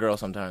like I'm a girl.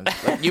 Sometimes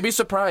like, you'd be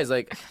surprised.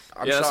 Like,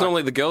 I'm Yeah, that's shocked.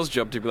 normally the girl's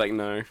job to be like,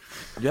 no.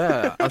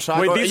 Yeah, I'm shocked.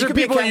 Wait, Or these you are could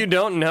be a people cat- you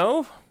don't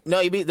know? No,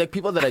 you'd be like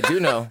people that I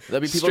do know.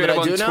 There'll be people Straight that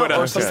up I do on know, Twitter. or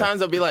Okay.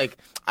 sometimes they'll be like,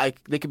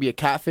 they could be a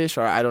catfish,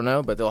 or I don't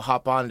know, but they'll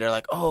hop on and they're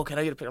like, oh, can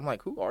I get a pic? I'm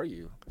like, who are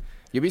you?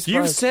 You'd be You've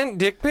surprised. sent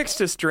dick pics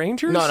to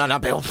strangers? No,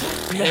 not Bill.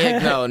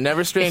 Heck no,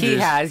 never strangers. He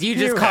has. You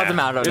just You called have. him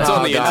out on It's it.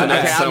 on the God.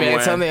 internet Okay, I mean,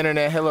 it's somewhere. on the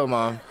internet. Hello,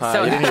 mom.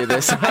 So- You didn't hear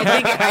this.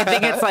 I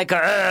think it's like,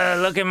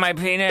 look at my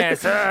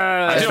penis.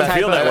 I don't type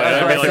feel of that way. I'd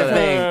be like, aggressive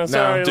thing. "Oh,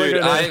 sorry, No. Dude,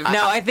 look at that."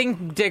 No, I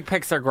think dick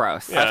pics are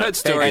gross. I've heard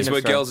stories End where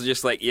of story. girls are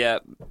just like, yeah,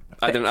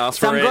 I didn't ask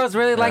Some for it. girls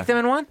really like them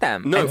and want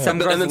them. No, and some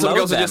girls then some loathe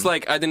girls are them. just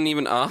like, I didn't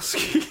even ask.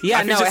 Yeah,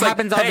 I feel no, just it like,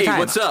 happens all the hey, time.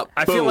 what's up?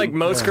 I feel Boom. like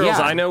most girls Yeah.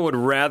 I know would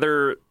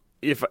rather,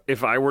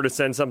 if I were to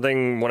send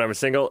something when I was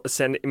single,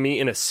 send me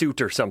in a suit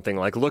or something,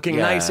 like looking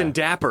Yeah. nice and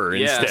dapper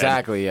Yeah. instead.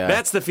 Exactly, yeah.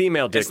 That's the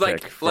female dick It's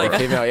like, pic. like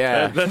Female,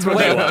 yeah. That's what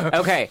they want. Wait,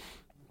 okay.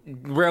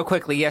 Real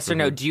quickly, yes or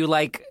no? Do you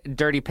like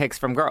dirty pics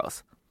from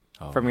girls?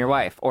 From your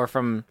wife? Or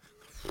from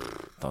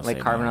Don't like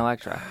say Carmen no.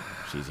 Electra?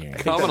 She's hearing.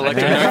 Carmen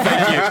Electra, no,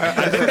 thank you.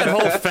 I think that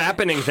whole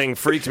fappening thing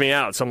freaked me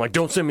out, so I'm like,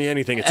 don't send me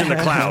anything. It's in the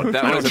cloud.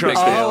 That I was don't a big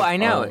trust deal. it. Oh, I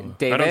know.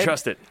 David? I don't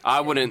trust it.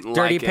 I wouldn't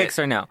Dirty like pics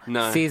it. or no?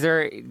 No.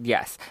 Caesar,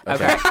 yes.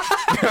 Okay.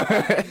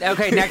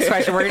 Okay, next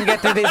question. We're going to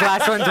get through these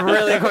last ones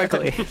really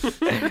quickly.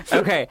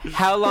 Okay,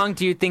 how long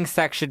do you think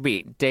sex should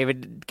be?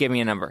 David, give me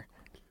a number.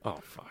 Oh,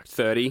 fuck.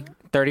 30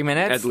 30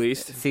 minutes? at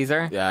least.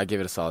 Caesar? Yeah, I give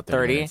it a solid 30.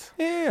 30? minutes.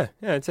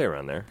 Yeah, I'd say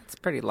around there. It's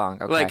pretty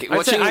long. Okay. Like,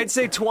 I'd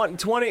say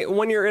 20,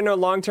 when you're in a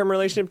long-term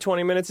relationship,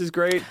 20 minutes is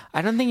great.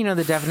 I don't think you know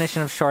the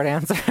definition of short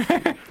answer.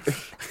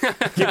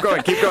 Keep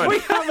going, keep going. We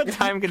have a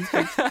time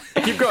constraint.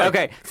 Keep going.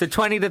 Okay, so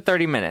 20 to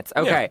 30 minutes.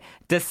 Okay.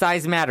 Does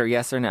size matter,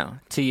 yes or no,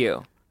 to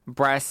you?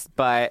 Breast,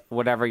 butt,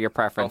 whatever your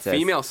preference is.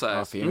 Female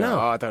size. Female. No.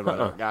 Oh, I thought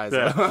about it. Guys.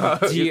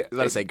 Do you, I was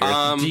about to say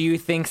girl. do you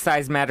think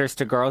size matters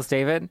to girls,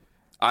 David?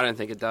 I don't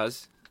think it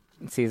does.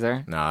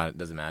 Caesar? No, it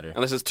doesn't matter.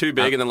 Unless it's too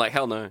big and then like,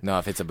 hell no. No,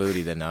 if it's a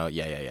booty, then no.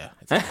 Yeah.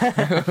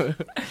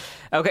 It's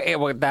Okay,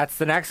 well, that's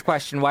the next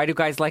question. Why do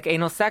guys like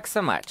anal sex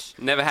so much?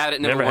 Never had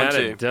it, never, Never want had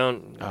to. it.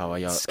 Don't. oh, well,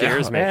 y'all.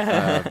 Scares me.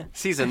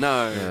 Caesar,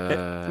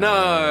 no.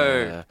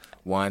 No.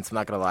 Once, I'm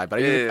not gonna lie, but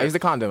I use the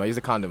condom. I use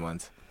the condom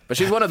once. But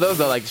she's one of those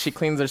though. Like she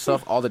cleans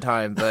herself all the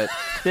time. But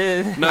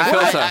No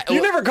filter.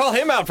 You never call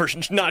him out for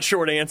not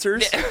short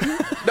answers.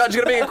 no, just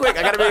gonna make it quick.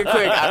 I gotta make it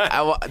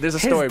quick. There's a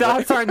His story. but-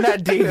 thoughts aren't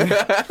that deep.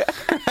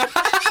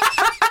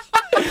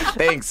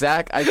 Thanks,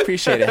 Zach. I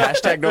appreciate it.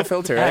 Hashtag no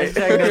filter, right?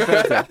 Hashtag no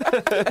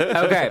filter.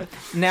 Okay,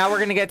 now we're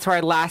going to get to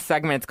our last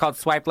segment. It's called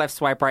Swipe Left,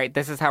 Swipe Right.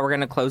 This is how we're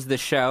going to close the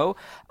show.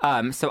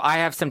 So I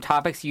have some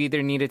topics. You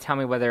either need to tell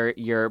me whether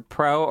you're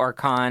pro or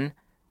con,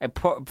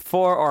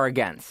 for or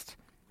against.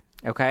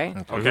 Okay?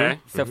 Okay.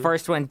 So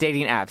first one,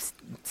 dating apps.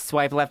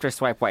 Swipe left or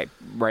swipe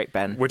right,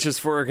 Ben? Which is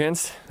for or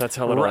against? That's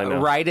how little I know.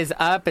 Right is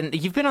up, and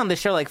you've been on the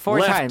show like four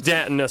times.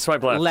 No,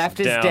 swipe left. Left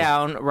is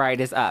down, right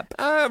is up.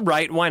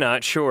 Right, why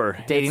not? Sure.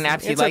 Dating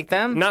apps, you It's like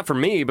them? Not for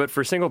me, but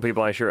for single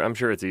people, I'm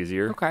sure it's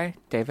easier. Okay,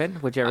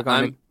 David, would you ever go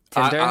on?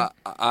 Tinder?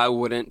 I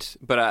wouldn't,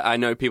 but I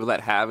know people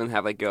that have and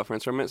have like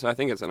girlfriends from it, so I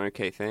think it's an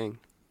okay thing.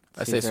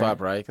 I say swipe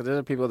right because there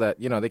are people that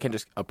they can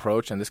just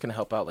approach and this can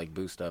help out like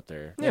boost up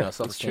their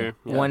self-esteem. true.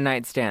 Yeah. One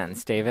night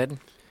stands, David.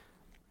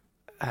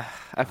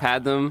 I've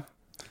had them.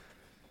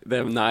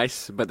 They're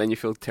nice, but then you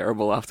feel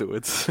terrible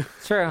afterwards.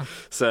 True.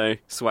 So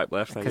swipe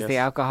left, I Because guess. the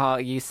alcohol,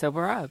 you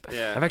sober up.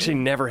 Yeah. I've actually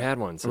never had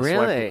one. So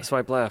Really?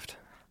 Swipe left.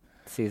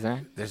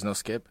 Caesar. There's no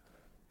skip.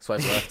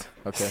 Swipe left.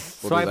 Okay. We'll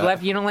Swipe do that.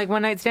 left, you don't like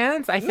one night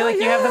stands? I feel like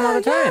you have them all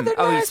the time. they're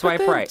Oh, you nice, swipe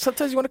but then right.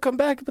 Sometimes you want to come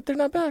back, but they're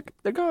not back.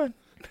 They're gone.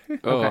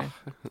 Okay.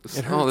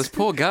 Oh, this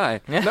poor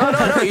guy. No.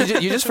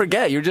 You just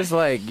forget. You just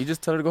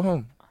tell her to go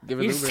home. Give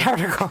her You the just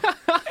Uber. have to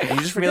go. You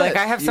just Be forget. like,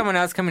 I have someone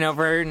else coming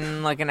over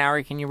in like an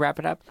hour. Can you wrap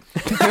it up?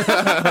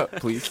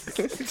 Please.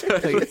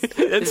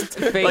 It's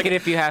Fake it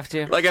if you have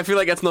to. like I feel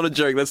like that's not a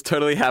joke. That's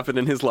totally happened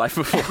in his life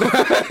before.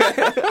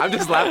 I'm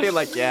just laughing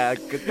like, yeah,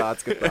 good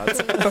thoughts. You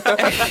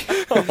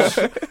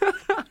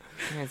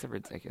guys are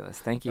ridiculous.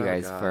 Thank you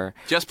guys for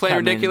Just plain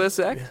coming. ridiculous,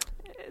 Zach.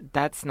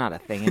 That's not a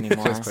thing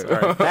anymore.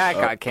 Alright. That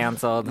got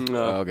canceled.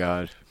 Oh,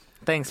 God.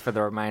 Thanks for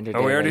the reminder,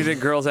 Oh, we already David.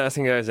 did girls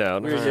asking guys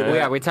out.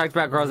 Yeah, we talked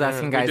about girls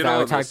asking guys did out. all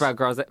We of talked this. about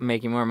girls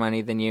making more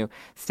money than you.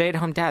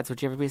 Stay-at-home dads.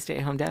 Would you ever be a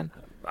stay-at-home dad?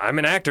 I'm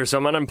an actor, so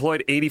I'm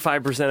unemployed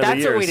 85% of the That's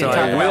year. what we so didn't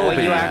talk I about. will What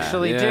be. you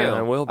actually do.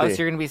 I will Oh, be.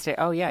 so you're gonna be stay?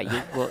 Oh yeah,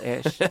 you will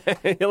ish.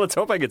 Yeah, let's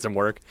hope I get some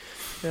work.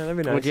 Yeah, that'd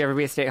be nice. Would you ever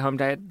be a stay-at-home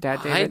dad,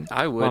 David?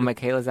 I would. While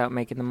Michaela's out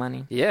making the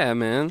money. Yeah,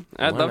 man.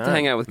 I'd Why love to not?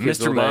 hang out with kids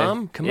Mr. all day.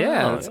 Mom? Come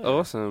yeah, on. that's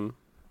awesome.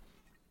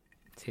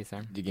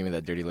 Caesar. You give me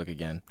that dirty look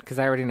again. Because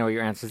I already know what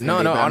your answer is. No,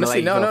 gonna be, but I'm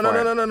honestly, gonna let you go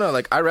for it. no.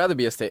 Like, I'd rather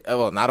be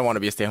well, I don't want to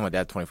be a stay-at-home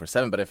dad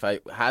 24/7, but if I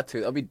had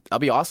to, I'll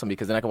be awesome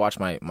because then I can watch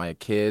my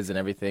kids and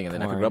everything, and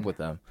then I can Porn. rub with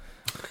them.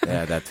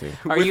 Yeah, that too.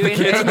 Are you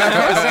in?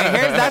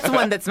 That's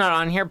one that's not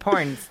on here.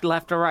 Porn,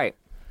 left or right?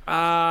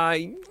 Are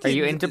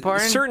you into porn?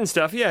 Certain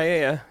stuff,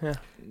 yeah.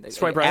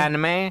 Swipe right.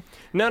 Anime.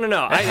 No. When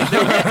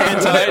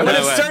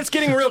it starts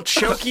getting real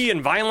choky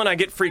and violent, I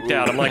get freaked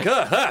out. I'm like,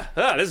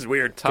 this is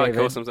weird.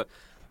 Hardcore sometimes.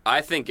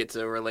 I think it's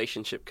a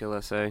relationship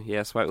killer. So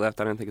yeah, swipe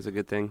left. I don't think it's a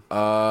good thing.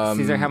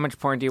 Caesar, how much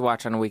porn do you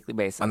watch on a weekly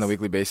basis? On the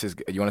weekly basis,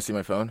 you want to see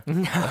my phone?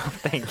 No,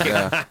 thank you.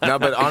 Yeah. No,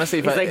 but honestly,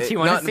 if He's like, do you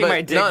want to see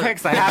my dick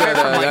pics? I have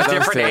it from like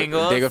different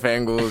angles. Different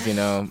angles,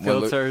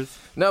 Filters.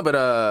 No, but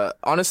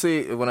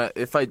honestly, I'm not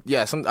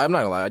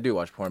gonna lie, I do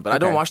watch porn, but I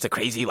don't watch the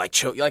crazy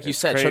like you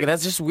said, choking.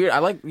 That's just weird. I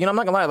like, I'm not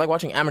gonna lie, I like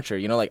watching amateur,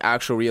 like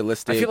actual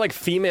realistic. I feel like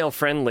female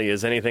friendly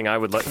is anything I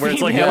would like, where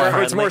it's like Female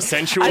it's more friendly.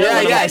 sensual. I don't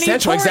think Yeah, any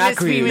sensual, porn is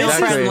exactly, female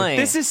exactly. friendly.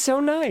 This is so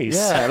nice.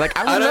 Yeah, like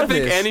I I don't love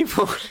think this. any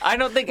porn. I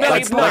don't think any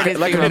Like porn is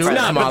like a female neuro,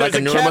 friendly. come on, like a There's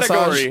a neuro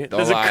category. massage.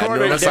 There's a category.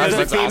 There's There's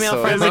a a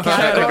female friendly There's a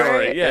category,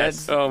 category.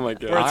 yes. Oh my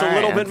god. Where it's a All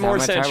little right, bit that's more how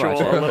much I sensual,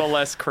 watch it. a little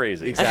less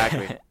crazy.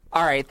 Exactly.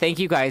 All right, thank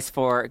you guys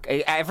for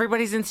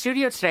everybody's in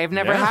studio today. I've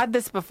never Yeah. had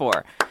this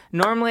before.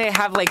 Normally, I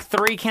have like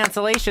 3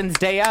 cancellations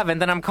day of,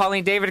 and then I'm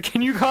calling David.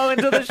 Can you call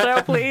into the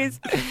show, please?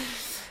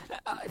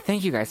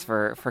 Thank you guys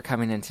for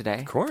coming in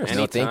today. Of course.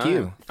 No, thank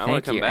you. I wanna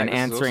Thank come you, back. and This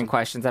is answering awesome.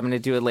 questions. I'm going to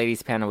do a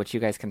ladies panel, which you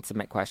guys can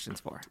submit questions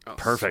for. Oh,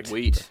 Perfect.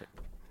 Sweet.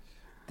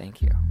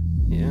 Thank you.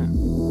 Yeah.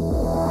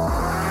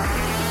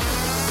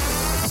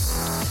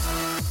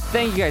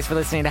 Thank you guys for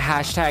listening to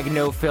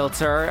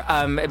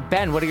 #NoFilter.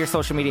 Ben, what are your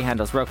social media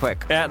handles, real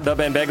quick? At The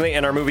Ben Begley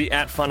and our movie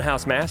at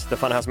Funhouse Mass, The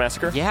Funhouse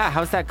Massacre. Yeah,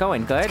 how's that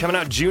going? Good? Coming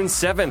out June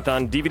 7th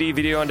on DVD,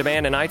 video on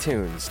demand, and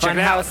iTunes. Check it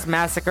out. Funhouse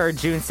Massacre,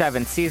 June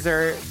 7th.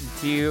 Caesar,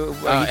 are you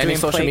Any doing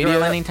social Playgirl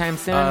media anytime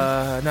soon?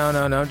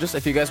 No. Just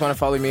if you guys want to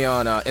follow me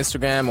on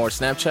Instagram or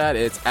Snapchat,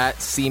 it's at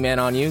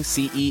CManOnYou,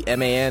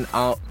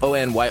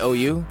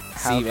 CEMANONYOU.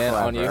 How C-Man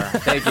on you. clever.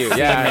 Thank you.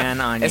 Yeah.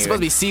 C-Man on you. It's supposed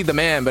to be C the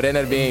man, but it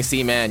ended up being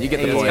C man. You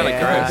get the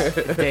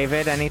point.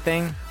 David,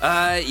 anything?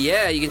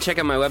 Yeah, you can check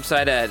out my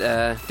website at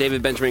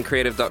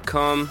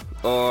davidbenjamincreative.com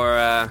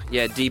or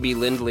DB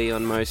Lindley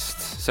on most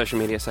social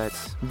media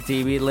sites.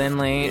 DB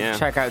Lindley. Yeah.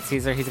 Check out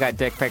Caesar. He's got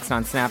dick pics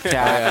on Snapchat.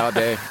 Yeah, all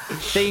day.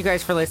 Thank you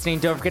guys for listening.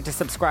 Don't forget to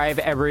subscribe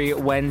every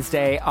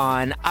Wednesday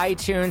on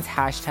iTunes.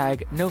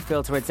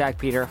 #NoFilter with Zach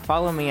Peter.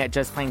 Follow me at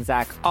Just Plain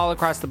Zach all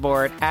across the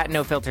board at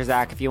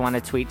NoFilterZach if you want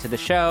to tweet to the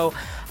show.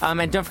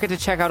 And don't forget to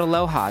check out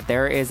Aloha.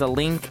 There is a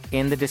link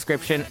in the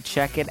description.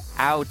 Check it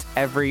out,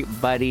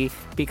 everybody,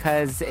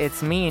 because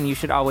it's me and you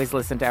should always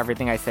listen to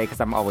everything I say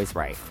because I'm always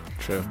right.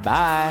 True.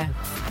 Bye.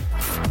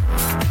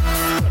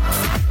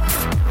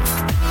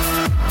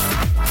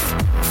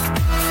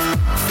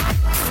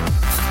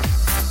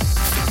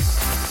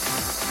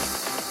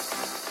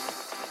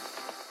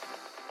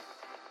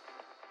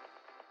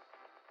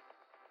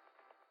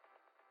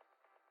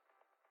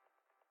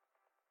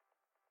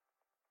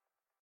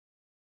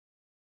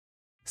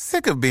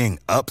 Sick of being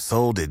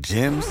upsold at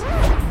gyms?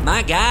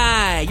 My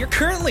guy, you're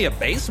currently a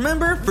base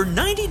member. For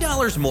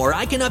 $90 more,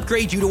 I can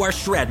upgrade you to our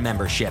Shred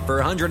membership.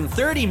 For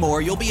 $130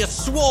 more, you'll be a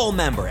Swole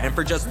member. And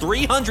for just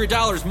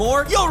 $300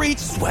 more, you'll reach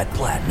Sweat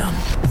Platinum.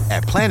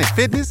 At Planet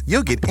Fitness,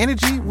 you'll get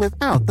energy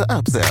without the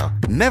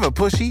upsell. Never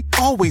pushy,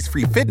 always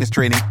free fitness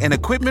training and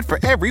equipment for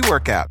every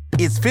workout.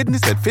 It's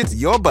fitness that fits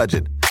your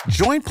budget.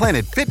 Join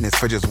Planet Fitness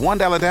for just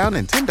 $1 down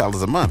and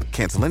 $10 a month.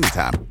 Cancel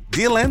anytime.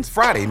 Deal ends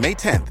Friday, May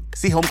 10th.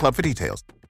 See Home Club for details.